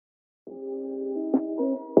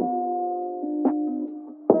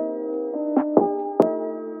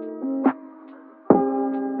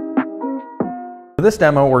For this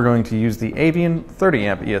demo, we're going to use the Avian 30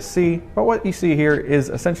 amp ESC, but what you see here is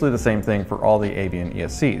essentially the same thing for all the Avian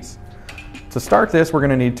ESCs. To start this, we're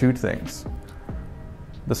going to need two things.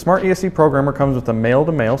 The Smart ESC programmer comes with a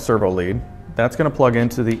male-to-male servo lead. That's going to plug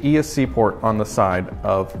into the ESC port on the side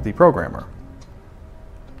of the programmer,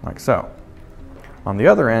 like so. On the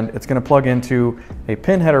other end, it's going to plug into a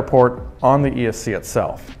pin header port on the ESC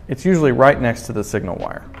itself. It's usually right next to the signal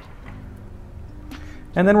wire.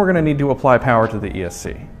 And then we're going to need to apply power to the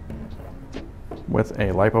ESC with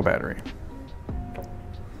a LiPo battery.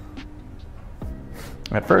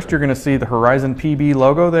 At first, you're going to see the Horizon PB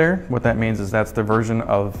logo there. What that means is that's the version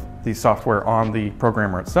of the software on the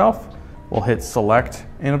programmer itself. We'll hit select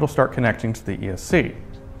and it'll start connecting to the ESC.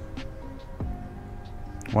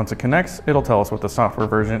 Once it connects, it'll tell us what the software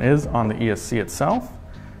version is on the ESC itself.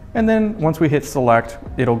 And then once we hit select,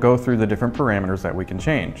 it'll go through the different parameters that we can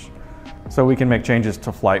change. So we can make changes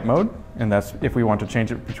to flight mode, and that's if we want to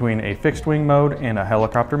change it between a fixed wing mode and a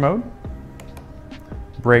helicopter mode.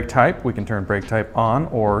 Brake type, we can turn brake type on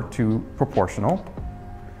or to proportional.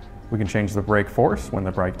 We can change the brake force when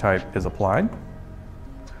the brake type is applied.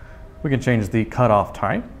 We can change the cutoff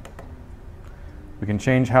type. We can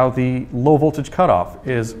change how the low voltage cutoff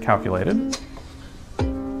is calculated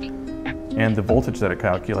and the voltage that it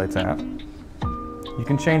calculates at. You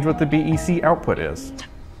can change what the BEC output is.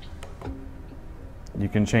 You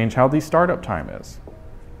can change how the startup time is.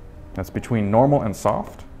 That's between normal and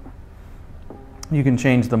soft. You can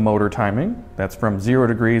change the motor timing. That's from 0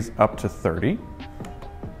 degrees up to 30.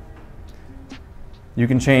 You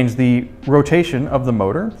can change the rotation of the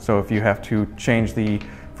motor. So if you have to change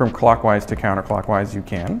from clockwise to counterclockwise, you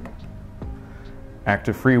can.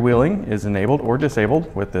 Active freewheeling is enabled or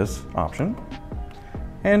disabled with this option.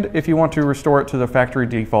 And if you want to restore it to the factory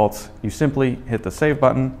defaults, you simply hit the save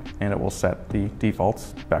button and it will set the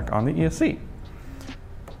defaults back on the ESC.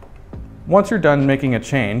 Once you're done making a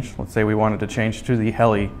change, let's say we wanted to change to the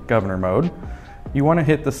heli governor mode, you want to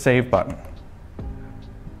hit the save button.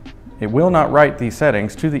 It will not write these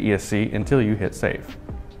settings to the ESC until you hit save.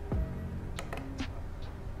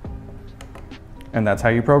 And that's how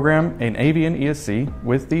you program an Avian ESC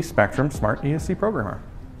with the Spektrum Smart ESC programmer.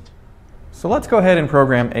 So let's go ahead and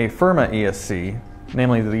program a Firma ESC,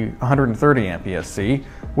 namely the 130 amp ESC,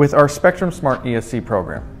 with our Spektrum Smart ESC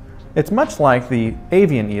program. It's much like the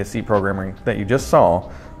Avian ESC programming that you just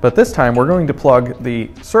saw, but this time we're going to plug the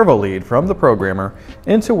servo lead from the programmer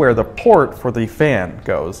into where the port for the fan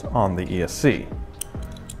goes on the ESC.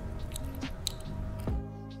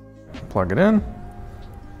 Plug it in,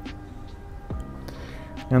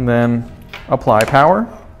 and then apply power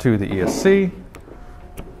to the ESC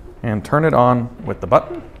and turn it on with the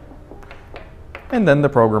button, and then the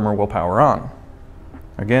programmer will power on.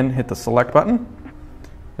 Again, hit the select button,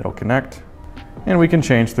 it'll connect, and we can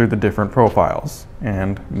change through the different profiles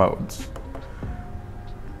and modes.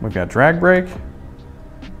 We've got drag brake,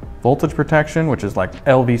 voltage protection, which is like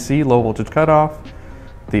LVC, low voltage cutoff,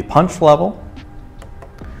 the punch level,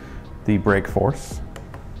 the brake force,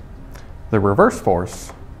 the reverse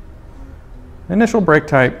force, initial brake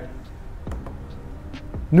type,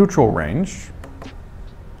 neutral range,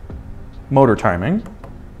 motor timing,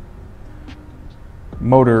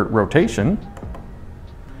 motor rotation,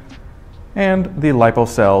 and the LiPo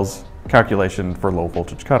cells calculation for low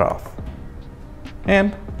voltage cutoff.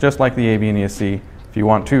 And just like the Avian ESC, if you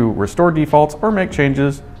want to restore defaults or make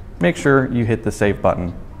changes, make sure you hit the save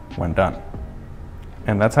button when done.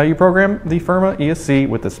 And that's how you program the Firma ESC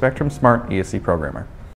with the Spektrum Smart ESC programmer.